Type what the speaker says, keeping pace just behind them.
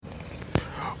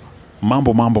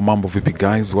Mambo vipi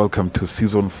guys, welcome to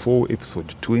season 4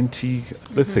 episode 20.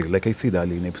 Let's say, like I said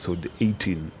earlier in episode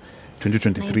 18,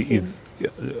 2023 19. Is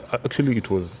actually it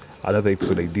was another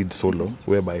episode I did solo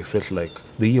whereby I felt like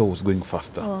the year was going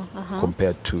faster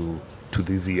compared to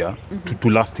this year, to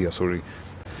last year, sorry.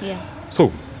 Yeah.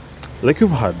 So, like you've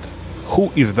heard,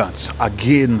 who is that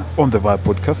again on the Vibe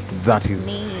podcast? That is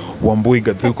Me. Wambui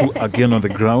Gathuku again on the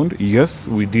ground. Yes,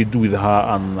 we did with her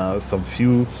and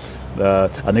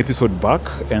an episode back,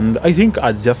 and I think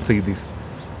I'd just say this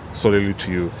solely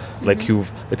to you. Like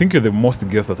I think you're the most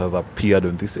guest that has appeared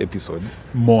on this episode.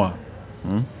 More.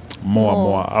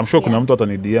 I'm sure kuna mtu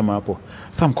atani DM hapo.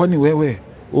 Sam, kwani wewe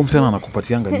msana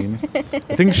anakupatianga nini?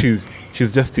 I think she's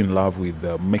just in love with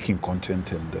making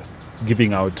content and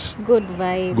giving out good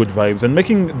vibes and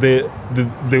making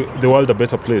the world a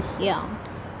better place. Yeah.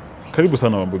 Karibu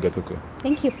sana Wambui Gathuku.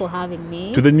 Thank you for having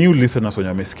me. To the new listeners wenye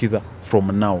wamesikiza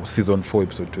from now, season 4,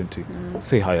 episode 20,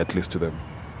 say hi at least to them.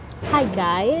 Hi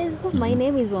guys, my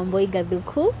name is Wambui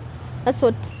Gathuku. That's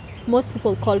what most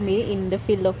people call me in the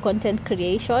field of content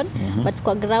creation. But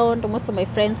kwa ground, most of my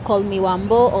friends call me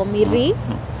Wambo or Miri.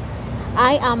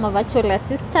 I am a virtual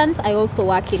assistant. I also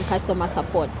work in customer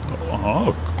support.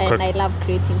 And I love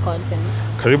creating content.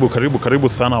 Karibu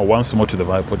sana once more to the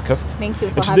Vibe podcast. Thank you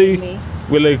for having me.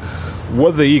 We're like,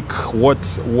 what the ick?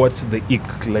 What's the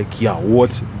ick? Like, yeah,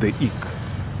 what's the ick?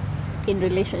 In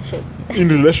relationships. In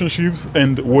relationships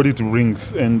and what it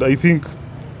brings. And I think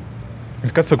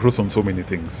it cuts across on so many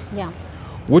things. Yeah.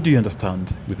 What do you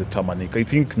understand with the term ick? I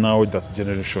think now that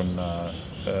generation,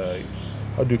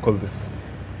 how do you call this?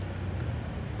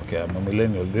 Okay, I'm a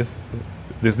millennial. There's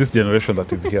this generation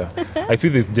that is here. I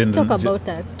feel this Gen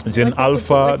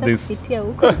Alpha.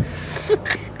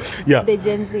 Yeah. The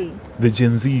Gen Z. The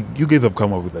Gen Z. You guys have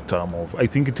come up with the term of. I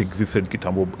think it existed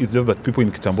Kitambo. It's just that people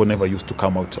in Kitambo never used to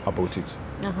come out about it.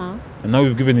 And now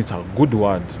we've given it a good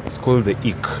word. It's called the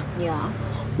ick. Yeah.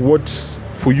 What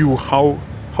for you? How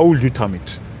would you term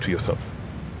it to yourself?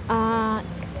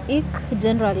 Ick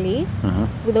generally,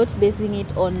 without basing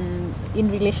it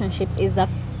in relationships, is a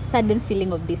sudden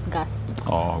feeling of disgust.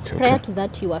 Okay. Prior to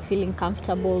that, you are feeling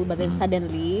comfortable, but then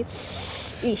suddenly,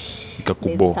 there's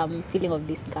some feeling of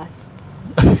disgust.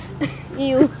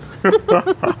 Ew.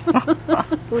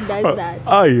 Who does that?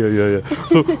 Yeah.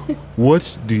 So,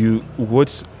 what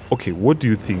do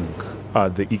you think are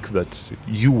the icks that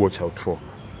you watch out for?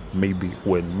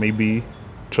 Maybe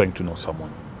trying to know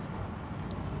someone.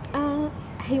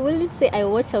 I wouldn't say I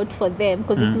watch out for them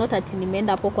because it's not ati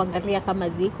nimeenda hapo kuangalia kama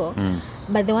ziko,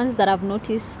 but the ones that I've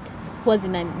noticed was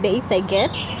the icks I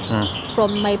get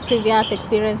from my previous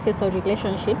experiences or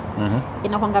relationships.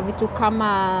 Inakwanga vitu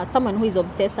kama someone who is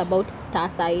obsessed about star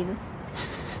signs.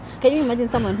 Can you imagine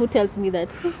someone who tells me that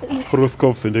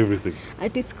horoscopes and everything?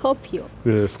 It is Scorpio.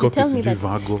 Scorpio tell me that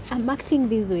Virgo. I'm acting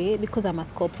this way because I'm a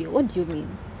Scorpio. What do you mean?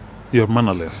 You're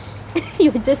mannerless.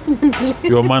 You're just mannerless.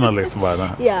 You're mannerless,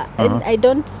 man. Yeah, and I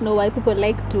don't know why people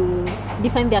like to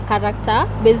define their character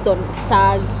based on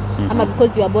stars.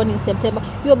 Because you are born in September.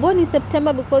 You are born in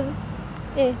September because,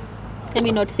 let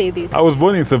me not say this. I was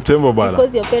born in September, man.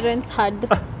 Because your parents had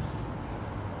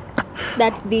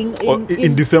that thing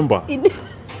in December. In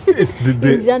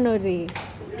January.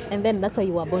 And then that's why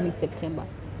you were born in September.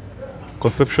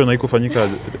 Conception haikufanyika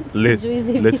late.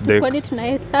 Kwani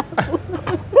tunahesabu.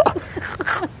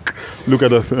 Look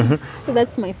at us. So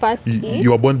that's my first ick.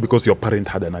 You were born because your parent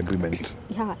had an agreement.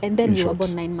 Yeah, and then you were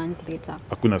born 9 months later.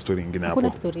 Hakuna story ingine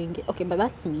hapo. Okay, but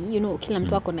that's me. You know, kila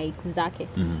mtu ako na icks zake.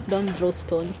 Don't throw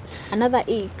stones. Another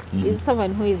ick is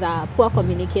someone who is a poor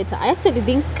communicator. I actually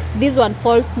think this one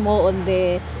falls more on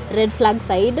the red flag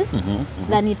side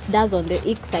than it does on the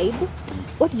ick side.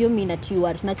 What do you mean that you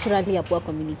are naturally a poor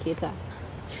communicator?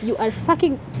 You are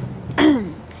fucking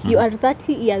you are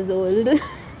 30 years old.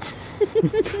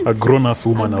 A grown-ass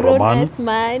woman, a grown-ass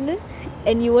man,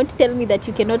 and you want to tell me that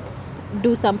you cannot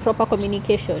do some proper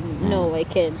communication? No, I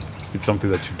can't. It's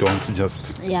something that you don't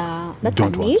just. Yeah, that's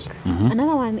don't a ick.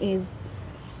 Another one is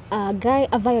a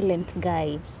violent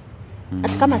guy.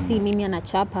 At kama si mimi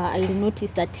anachapa, I'll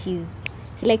notice that he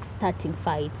likes starting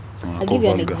fights. I'll give you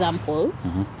an example.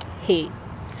 Hey,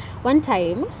 one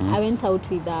time I went out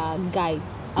with a guy.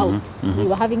 We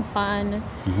were having fun.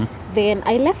 Then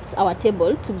I left our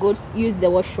table to go use the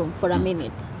washroom for a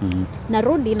minute.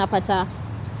 Narudi napata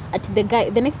at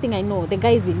the next thing I know, the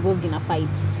guy is involved in a fight.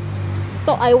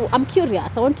 So I'm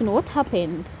curious. I want to know what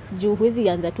happened. Juu huwezi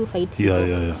anza tu fight.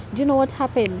 Yeah. Do you know what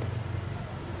happened?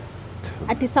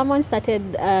 Ati someone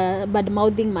started bad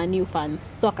mouthing my new fans.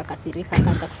 So akakasirika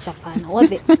akaanza kuchapana. What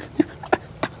the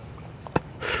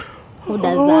who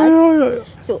does that. Yeah.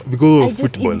 So Because of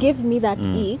football. it gave me that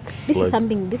ick. This Like- is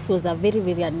something. This was a very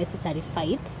very unnecessary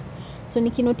fight. So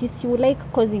nikinotice you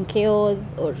like causing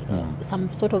chaos or some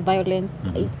sort of violence,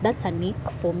 that's an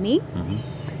ick for me.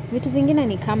 Vitu zingine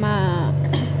ni kama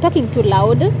talking too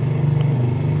loud.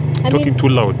 Talking too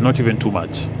loud, not even too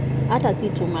much. Hata si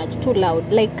too much, too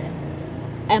loud. Like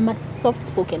I'm a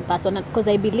soft-spoken person because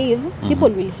I believe people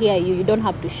will hear you. You don't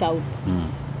have to shout.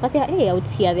 But out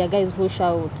here, there are guys who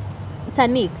shout. It's a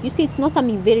nick. You see, it's not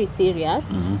something very serious,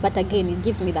 but again, it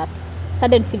gives me that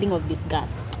sudden feeling of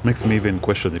disgust. Makes me even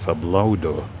question if I'm loud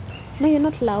or No, you're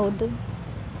not loud.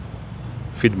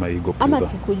 feed my ego, Ama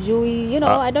please. sikujui. You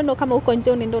know, I don't know kama uko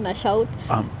nje unaenda una shout.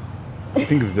 I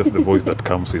think it's just the voice that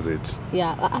comes with it.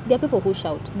 Yeah, there are people who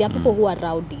shout. There are people who are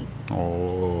rowdy.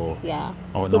 Oh. Yeah.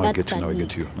 Oh, So now I that's get you. a Now I nick.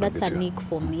 get you. That's a nick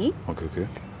for me. Okay.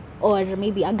 Or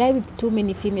maybe a guy with too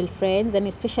many female friends, and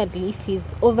especially if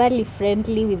he's overly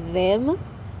friendly with them,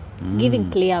 it's giving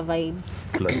player vibes.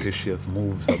 Flirtatious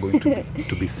moves are going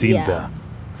to be seen Yeah. there.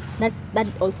 That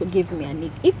also gives me a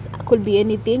nick. It could be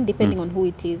anything depending on who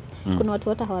it is. Kuna watu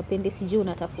hata hawapendi sijui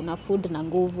unatafuna food na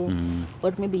nguvu,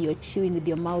 or maybe you're chewing with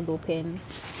your mouth open.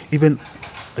 Even,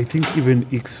 I think even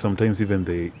icks sometimes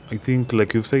even I think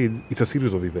like you've said, it's a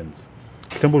series of events.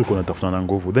 Kitambo ulikuwa unatafuna na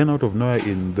nguvu, then out of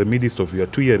nowhere in the midst of your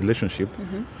 2-year relationship,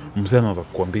 mzee anaanza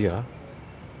kukwambia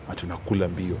atunakula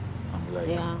mbio. I'm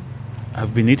like, Yeah.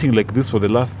 I've been eating like this for the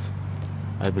last,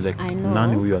 I'll be like, I know.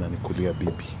 nani huyo ananikulia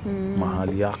bibi?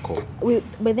 Mahali yako.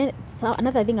 But then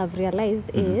another thing I've realized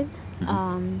is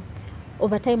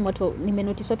over time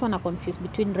nimenotice watu wana confuse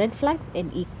between red flags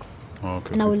and icks.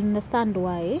 Okay. And I will understand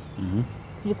why.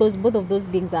 Because both of those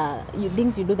things are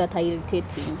things you do that are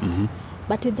irritating.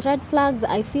 But with red flags,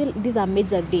 I feel these are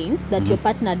major things that your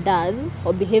partner does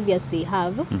or behaviors they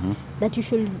have that you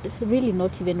should really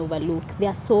not even overlook. They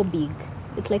are so big.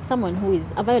 It's like someone who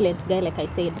is a violent guy, like I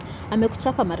said.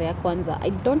 Amekuchapa mara ya kwanza. I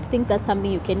don't think that's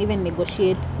something you can even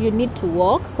negotiate. You need to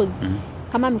walk because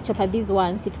kama amekuchapa this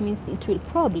once, it means it will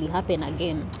probably happen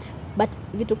again. But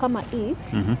vitu kama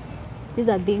these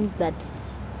are things that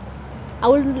I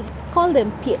will call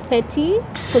them petty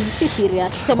because it's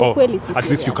serious. At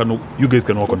least you guys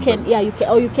can work on them. Yeah, you can,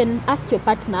 or you can ask your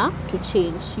partner to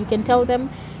change. You can tell them,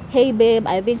 hey babe,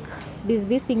 I think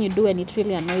this thing you do and it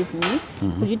really annoys me.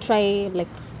 Would you try like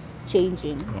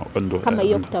changing? Kama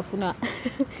hiyo kutafuna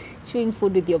chewing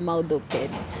food with your mouth open.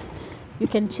 You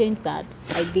can change that,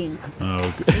 I think.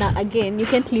 Okay. Now again, you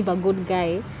can't leave a good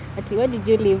guy. Why did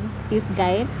you leave this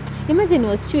guy? Imagine he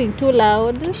was chewing too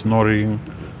loud. Snoring.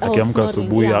 Akiamka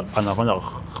asubuhi anafanya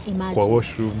kwa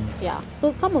washroom. Yeah.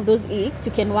 So some of those icks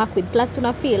you can work with. Plus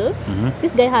una feel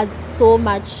this guy has so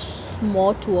much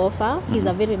more to offer. He's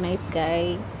a very nice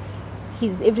guy.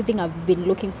 He's everything I've been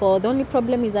looking for. The only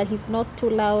problem is that he's not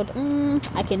too loud.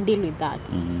 I can deal with that.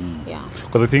 Yeah.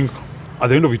 Because I think at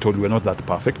the end of it all, we're not that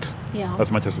perfect. Yeah.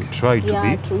 As much as we try to be.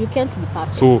 Yeah, true. You can't be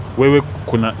perfect. So wewe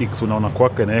kuna icks unaona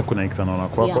kwako na yeye kuna icks anaona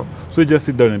kwako. Yeah. So you just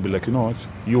sit down and be like, you know what?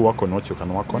 You work on what you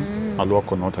can work on. I'll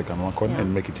work on what I can work on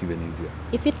and make it even easier.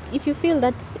 If you feel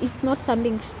that it's not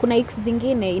something, kuna icks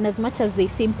zingine, in as much as they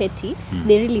seem petty,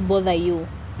 they really bother you.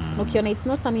 Ukiona it's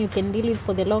not something you can deal with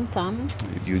for the long term,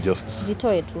 you just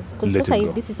jitoe tu. Because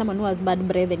if this is someone who has bad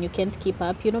breath and you can't keep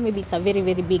up, you know, maybe it's a very,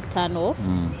 very big turn off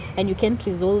and you can't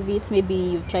resolve it. Maybe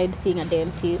you've tried seeing a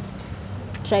dentist,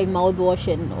 trying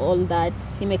mouthwash and all that.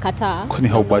 Imekataa. Kwani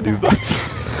how bad is that?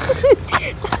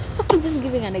 I'm just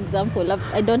giving an example.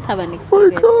 I don't have an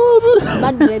experience.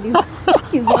 Bad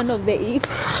breath is one of the icks.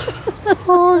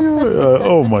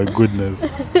 Oh my goodness.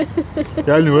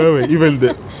 Yani wewe, even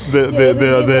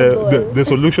the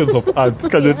solutions of earth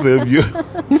can just save you.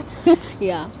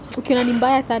 Yeah. Ukiona ni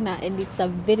mbaya sana and it's a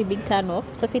very big turn off.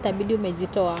 Sasa itabidi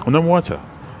umejitoa. Unamwacha.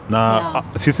 Na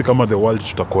sisi kama the world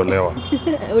tutakuelewa.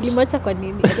 Ulimwacha kwa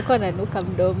nini? Alikuwa ananuka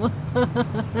mdomo.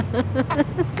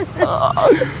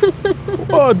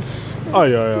 What?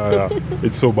 Yeah.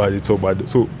 It's so bad.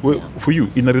 So for you,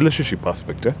 in a relationship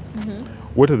aspect,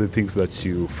 what are the things that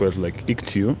you felt like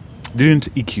icked you? Didn't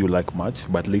ick you like much,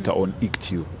 but later on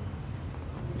icked you,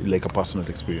 like a personal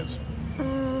experience.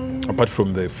 Apart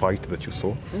from the fight that you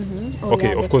saw.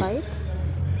 Okay, of course. Fight?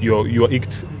 You are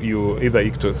icked. You either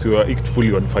icked or so you are icked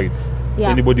fully on fights. Yeah.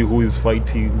 Anybody who is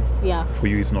fighting, for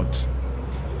you is not.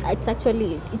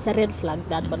 It's a red flag,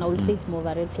 that one. I would say it's more of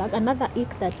a red flag. Another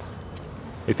ick that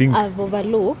I think I've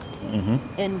overlooked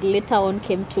and later on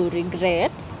came to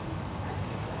regret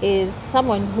is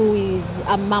someone who is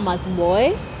a mama's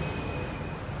boy.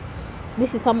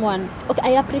 This is someone,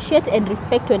 okay, I appreciate and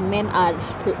respect when men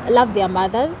love their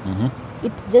mothers,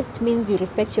 it just means you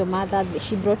respect your mother.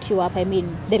 She brought you up. I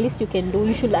mean, the least you can do,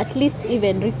 you should at least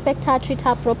even respect her, treat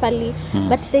her properly.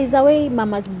 But there's a way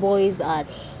mama's boys are.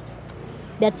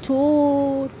 They're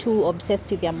too obsessed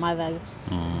with their mothers.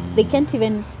 They can't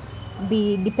even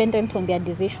be dependent on their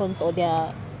decisions or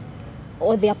their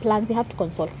plans. They have to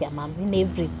consult their moms in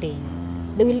everything.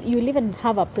 You'll even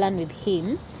have a plan with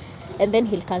him, and then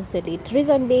he'll cancel it.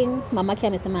 Reason being, mamake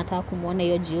amesema nataka kumuona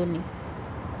hiyo jioni.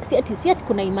 Si ati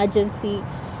kuna emergency.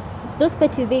 It's those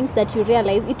petty things that you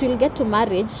realize it will get to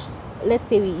marriage. Let's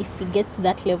say if it gets to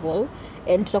that level,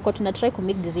 and tutakuwa try to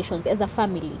make decisions as a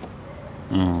family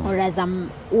or as a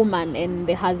woman and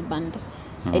the husband,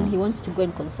 and he wants to go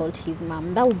and consult his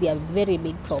mom. That would be a very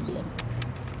big problem.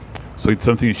 So it's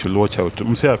something you should watch out.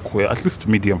 Msea kwe at least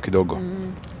medium kidogo.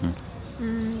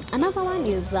 Another one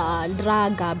is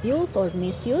drug abuse or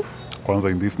misuse.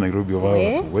 Kwanza in this Nairobi of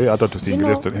ours, way hata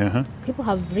tusiingilia. People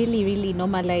have really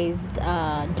normalized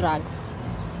drugs.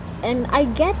 And I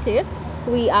get it.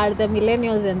 We are the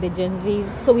millennials and the Gen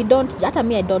Zs, so we don't, hata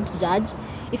me I don't judge.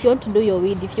 If you want to do your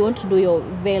weed, if you want to do your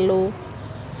velo,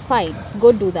 fine,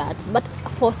 go do that. But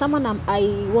for someone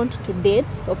I want to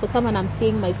date, or for someone I'm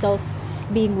seeing myself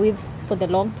being with for the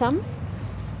long term,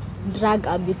 drug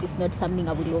abuse is not something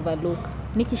I will overlook.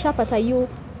 Nikishapata you,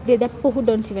 there are people who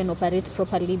don't even operate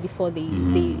properly before they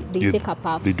take a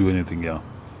puff. They do anything, yeah.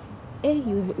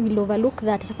 You will overlook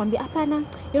that. Apana,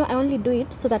 I only do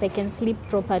it so that I can sleep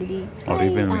properly. Or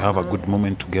even we have a good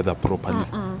moment together properly.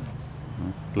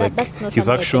 Like that's his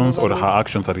actions or her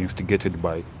actions are instigated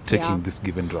by taking this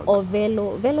given drug. Or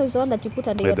velo. Velo is the one that you put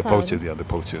under your tongue. The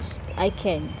pouches. I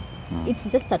can't. It's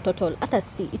just a total.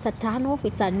 It's a turn off,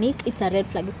 it's a nick, it's a red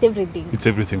flag, it's everything. It's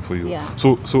everything for you. Yeah.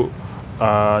 So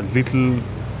little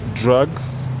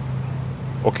drugs,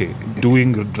 okay.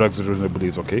 Doing drugs reasonably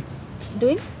is okay.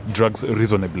 Doing? Drugs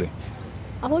reasonably.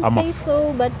 I would say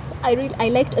so, but I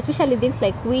like, especially things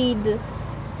like weed,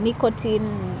 nicotine,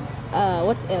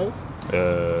 what else?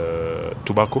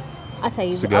 Tobacco. Hata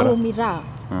hizo au miraa.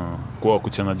 Kwa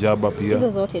kuchana jaba pia. Hizo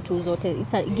zote.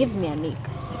 It gives me a nick.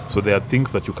 So there are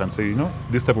things that you can say,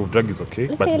 this type of drug is okay.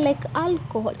 Let's say like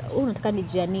alcohol. Unataka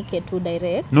nijianike too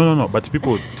direct. No, but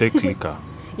people take liquor.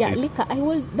 Yeah, liquor.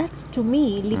 That's to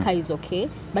me, liquor is okay,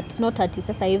 but not at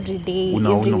sasa every day,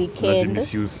 every weekend.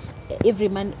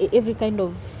 Every kind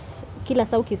of kila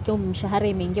saa ukisikia mshahara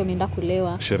imeingia unaenda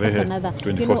kulewa. That's another.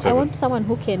 I want someone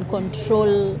who can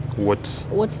control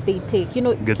what they take.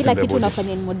 Kila kitu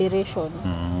unafanya in moderation.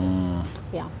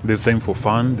 Yeah. There's time for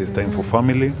fun, there's time for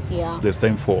family, there's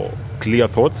time for clear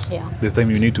thoughts, there's time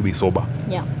you need to be sober.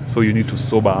 Yeah. So you need to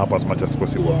sober up as much as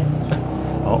possible. Yes.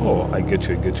 Oh, I get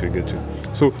you.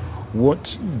 So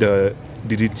what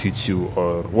did it teach you,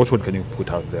 or what word can you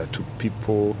put out there to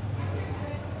people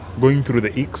going through the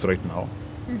icks right now?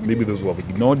 Maybe those who have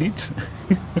ignored it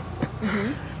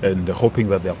and hoping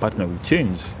that their partner will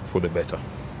change for the better.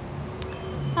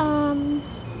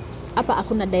 Hapa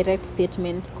hakuna direct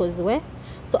statement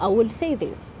so I will say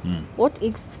this. What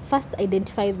icks? First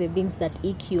identify the things that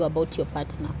ick you about your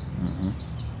partner.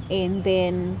 And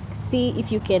then see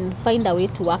if you can find a way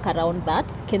to work around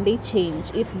that. Can they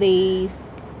change? If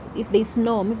they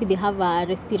snore, maybe they have a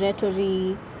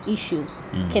respiratory issue.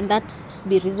 Can that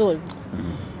be resolved?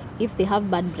 If they have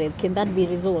bad breath, can that be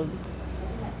resolved?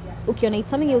 Okay, it's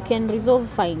something you can resolve,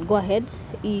 fine. Go ahead.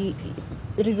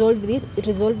 Resolve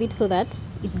it so that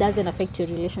it doesn't affect your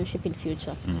relationship in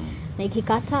future. Na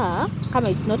ikikataa, kama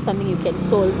it's not something you can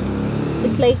solve,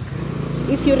 it's like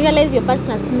if you realize your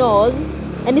partner snores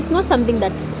and it's not something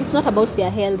that, it's not about their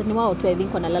health, ni wao tu I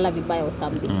think wanalala vibaya or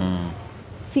something.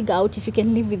 Figure out if you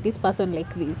can live with this person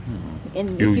like this.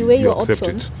 And if you weigh your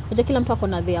options, kila mtu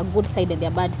akona their good side and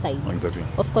their bad side. Exactly.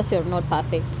 Of course you're not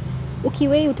perfect.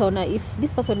 Ukiweigh utaona if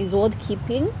this person is worth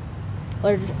keeping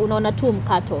or unaona tu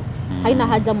cut off. Haina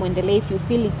haja muendelee if you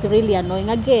feel it's really annoying.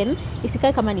 Again,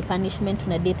 isikae kama ni punishment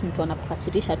una date mtu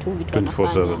anakukasirisha tu vitu anafanya.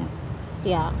 24/7.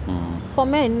 Yeah. For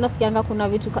men, nasikianga kuna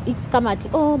vitu icks kama ati,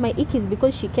 my ick is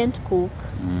because she can't cook.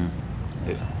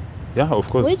 Yeah, of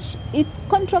course. Which it's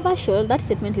controversial. That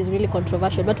statement is really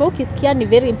controversial. But ukisikia ni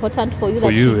very important for you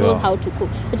that she knows how to cook.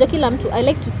 Unajua kila mtu, I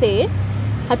like to say,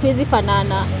 hatuwezi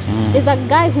fanana. There's a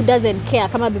guy who doesn't care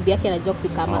kama bibi yake anajua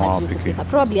kupika ama hajui kupika.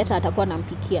 Probably hata atakuwa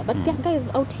anampikia. But there are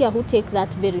guys out here who take that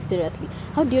very seriously.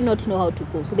 How do you not know how to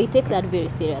cook? They take that very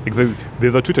seriously. Exactly.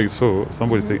 There's a tweet I saw,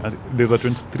 somebody saying, there's a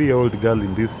 23-year-old girl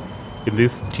in this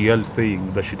TL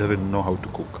saying that she doesn't know how to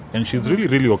cook. And she's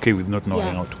really okay with not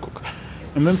knowing how to cook.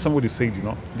 And then somebody said,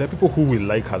 there are people who will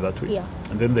like her that way. Yeah.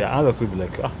 And then there are others who will be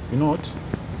like, you know what?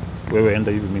 Wewe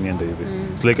enda hivi, mimi enda hivi.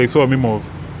 It's like I saw a meme of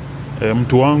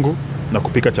mtu wangu na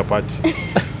kupika chapati.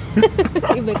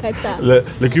 Imekata.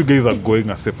 Like you guys are going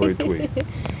a separate way.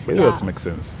 But Yeah. that makes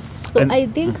sense. So And- I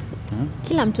think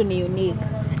kila mtu ni unique.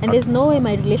 And there's no way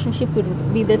my relationship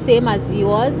would be the same as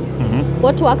yours.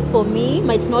 What works for me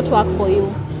might not work for you.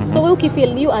 So we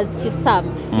feel you as Chief Sam,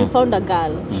 you found a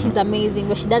girl, she's amazing,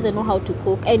 but she doesn't know how to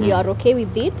cook, and you are okay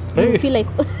with it. You Hey. feel like,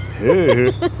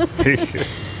 Hey.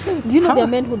 do you know there are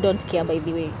men who don't care, by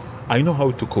the way? I know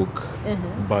how to cook,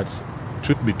 but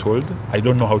truth be told, I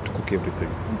don't know how to cook everything.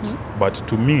 But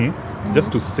to me,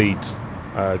 just to say it,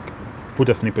 put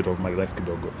a snippet of my life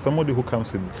kidogo. Somebody who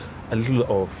comes with a little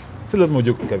of, si lazima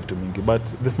ujue kupika vitu mingi, but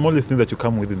the smallest thing that you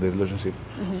come with in the relationship,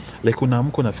 like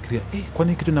unaamka unafikiria,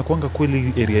 kwani kitu inakuanga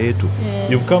kweli area yetu?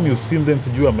 You've come, you've seen them,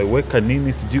 sijui ameweka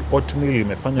nini, sijui oatmeal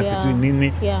imefanya sijui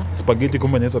nini, spaghetti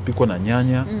kumbe inaweza pikwa na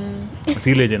nyanya,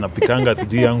 ile yenye napikanga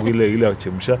sijui yangu ile ya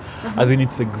kuchemsha. As in,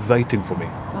 it's exciting for me.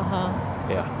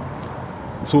 Yeah.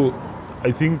 So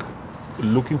I think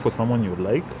looking for someone you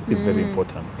like is very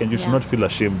important, and you should not feel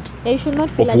ashamed Yeah, you should not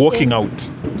feel of walking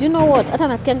out. Do you know what? Hata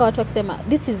nasikianga watu wakisema,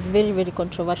 this is very, very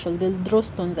controversial. They'll throw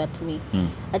stones at me.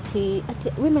 Ati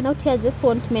women out here just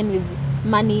want men with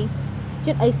money.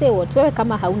 I say what? Wewe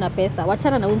kama hauna pesa,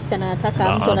 wachana na huyu msichana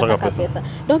anataka mtu anataka pesa.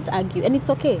 Don't argue, and it's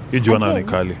okay. Juana ni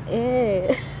kali.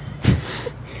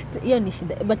 Hiyo ni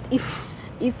shida. But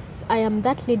if I am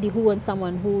that lady who wants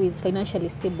someone who is financially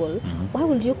stable, why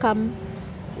would you come?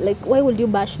 Like, why would you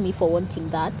bash me for wanting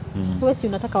that? Wewe si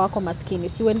unataka wako maskini,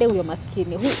 si uende huyo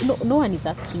maskini. No one is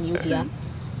asking you here.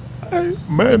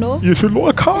 Man, You know? you should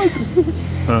work hard.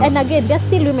 And again, there are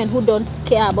still women who don't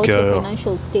care about your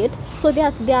financial state. So they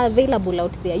are available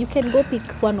out there. You can go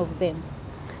pick one of them.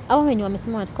 Hao wenye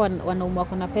wamesema wanataka wanaume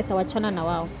wako na pesa, wachana na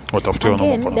wao. Watafute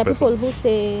wanaume Again, wako na there are pesa. people who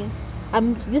say,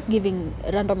 I'm just giving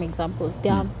random examples.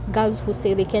 There are girls who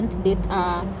say they can't date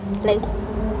like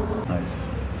Nice.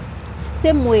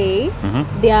 same way,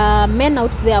 there are men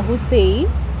out there who say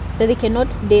that they cannot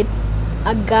date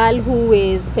a girl who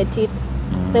is petite.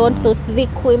 They want those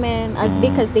thick women, as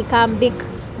thick as they come, thick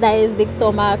thighs, thick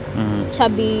stomach,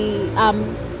 chubby arms.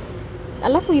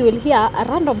 Alafu you will hear a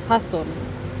random person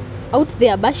out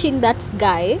there bashing that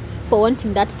guy for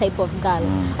wanting that type of girl.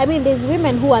 I mean, there's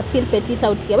women who are still petite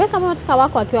out here. We kama wataka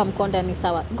wako akiwa mkonda ni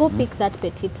sawa. Go pick that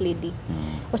petite lady.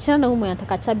 Wachana na huyu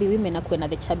anataka chubby women na kuena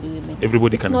the chubby women.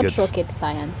 Everybody It's can not get rocket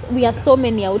science. We are so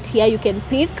many out here. You can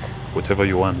pick. whatever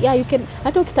you want. Yeah, you can.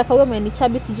 Hata ukitaka huyo mwenye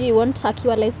chubby, sijui you want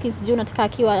akiwa light skin, sijui unataka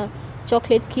akiwa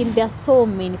chocolate skin. There are so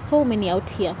many out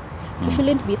here. You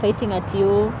shouldn't be fighting at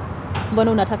you.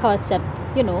 Mbona unataka wasichana,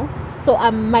 you know. So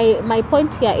my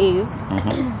point here is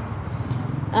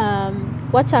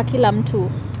wacha kila mtu.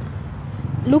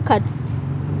 Look at,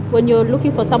 when you're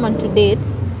looking for someone to date,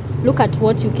 look at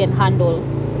what you can handle.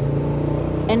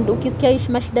 And ukisikia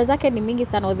mashida zake ni mingi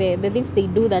sana, or the things they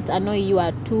do that annoy you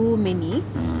are too many,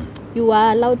 you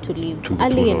are allowed to leave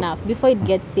early enough before it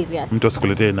gets serious. Mtu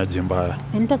asikuletee energy mbaya.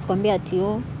 Mtu asikwambia ati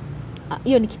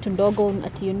hiyo ni kitu ndogo,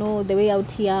 ati you know the way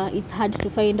out here it's hard to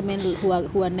find men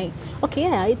who are nice. Okay,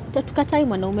 yeah, tukatai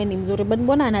mwanaume ni mzuri, but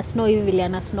mbona ana snow hivi vile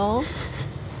ana snow?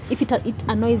 If it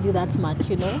annoys you that much,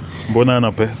 you know. Mbona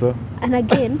ana pesa? And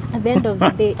again, at the end of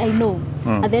the day, I know,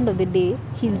 at the end of the day,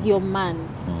 he's your man.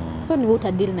 So ni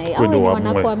utadili na yeye. Hao wenye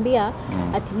wanakuambia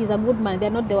ati he's a good man,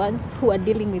 they're not the ones who are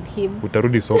dealing with him.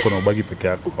 Utarudi soko na ubaki peke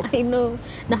yako. I know.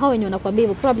 Na hao wenye wanakuambia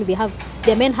hivyo, probably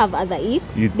their men have other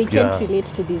icks. They can't relate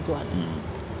to this one.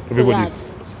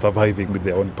 Everybody's surviving with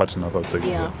their own partners outside.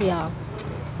 Yeah.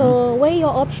 So weigh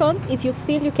your options. If you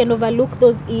feel you can overlook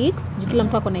those icks, kila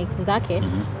mtu akona icks zake,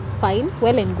 fine,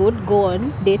 well and good, go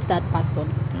on, date that person.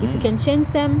 If you can change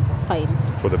them, fine.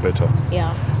 For the better.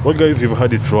 Yeah. Well, guys, you've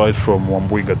heard it right from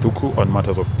Wambui Gathuku on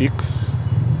matters of icks.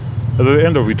 At the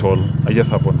end of it all, I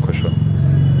just have one question.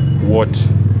 What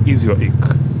is your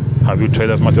ick? Have you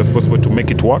tried as much as possible to make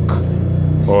it work?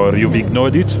 Or you've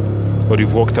ignored it? Or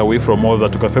you've walked away from all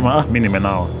that ukasema, mimi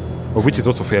nimenawa. Of which is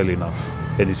also fairly enough.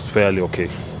 And it's fairly okay.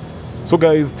 So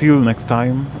guys, till next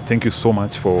time, thank you so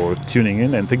much for tuning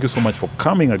in, and thank you so much for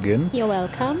coming again. You're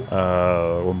welcome.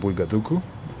 Wambui Gathuku.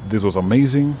 This was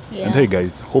amazing. Yeah. And hey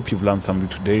guys, hope you've learned something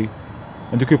today,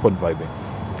 and you keep on vibing.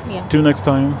 Yeah. Till next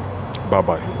time,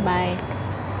 bye-bye. Bye.